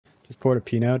poured a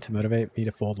Pinot to motivate me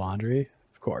to fold laundry?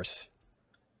 Of course.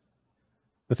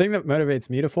 The thing that motivates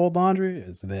me to fold laundry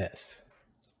is this.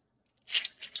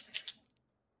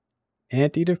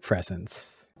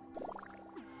 Antidepressants.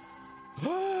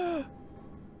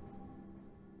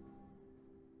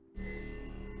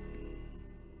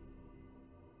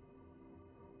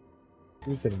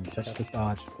 Who's hitting me? Check out this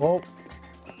dodge. Oh,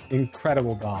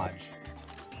 incredible dodge.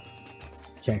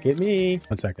 Can't get me.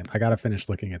 1 second. I gotta finish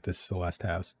looking at this Celeste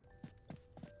house.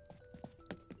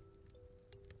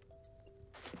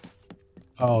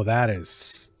 Oh, that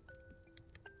is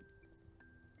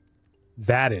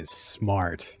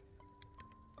smart.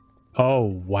 Oh,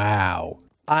 wow.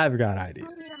 I've got ideas.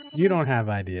 You don't have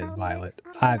ideas, Violet.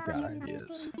 I've got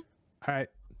ideas. All right,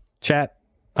 chat.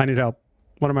 I need help.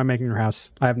 What am I making your house?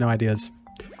 I have no ideas.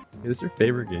 Is this your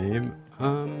favorite game?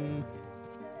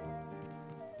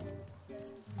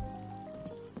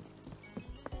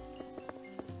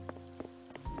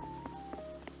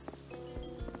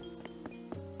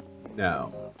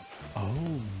 No.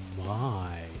 Oh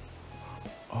my.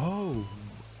 Oh,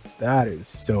 that is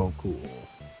so cool.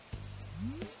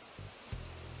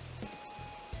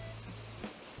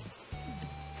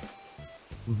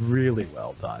 Really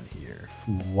well done here.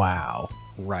 Wow.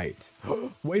 Right.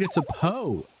 Wait, it's a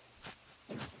Poe.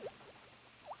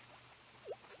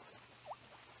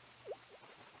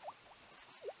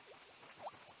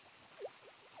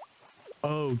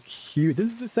 Oh, cute.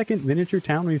 This is the second miniature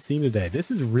town we've seen today.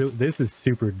 This is real. This is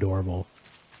super adorable.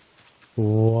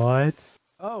 What?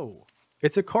 Oh,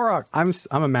 it's a Korok. I'm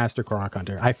a master Korok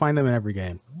hunter. I find them in every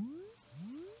game.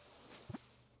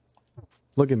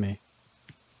 Look at me.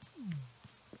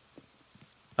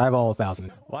 I have all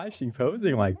 1,000. Why is she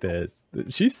posing like this?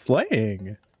 She's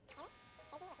slaying.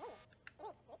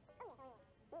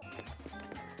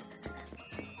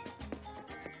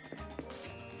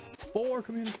 Four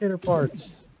communicator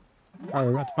parts. All right,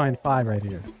 we're about to find 5 right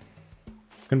here.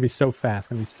 It's gonna be so fast.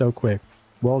 Gonna be so quick.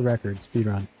 World record speed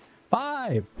run.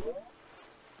 5.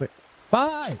 Wait,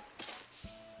 5.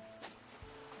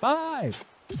 5.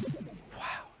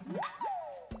 Wow.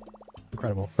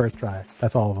 Incredible. First try.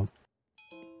 That's all of them.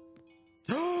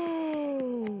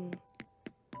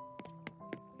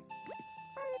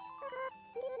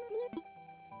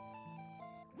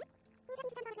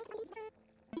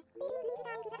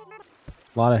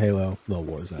 A lot of Halo, little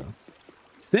Warzone.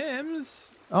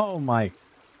 Sims? Oh my.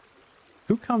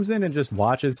 Who comes in and just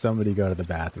watches somebody go to the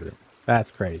bathroom?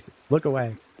 That's crazy. Look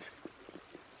away.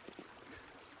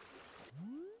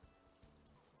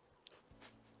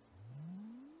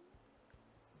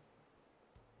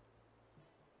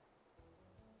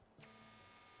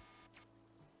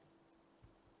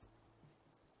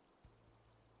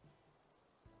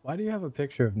 Why do you have a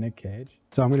picture of Nick Cage?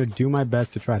 So I'm going to do my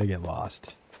best to try to get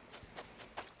lost.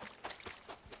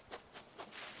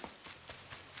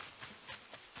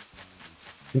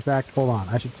 In fact, hold on.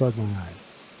 I should close my eyes.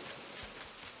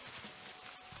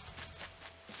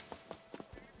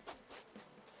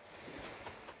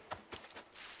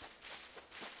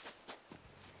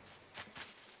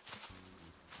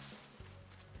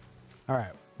 All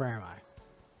right, where am I?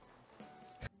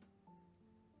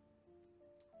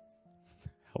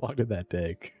 How long did that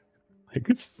take? Like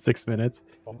 6 minutes?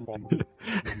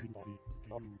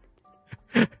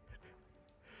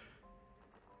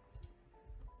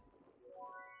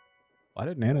 Why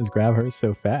did Nana's grab hers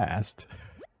so fast?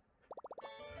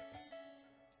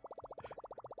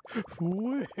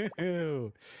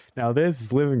 Woo! Now this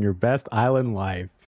is living your best island life.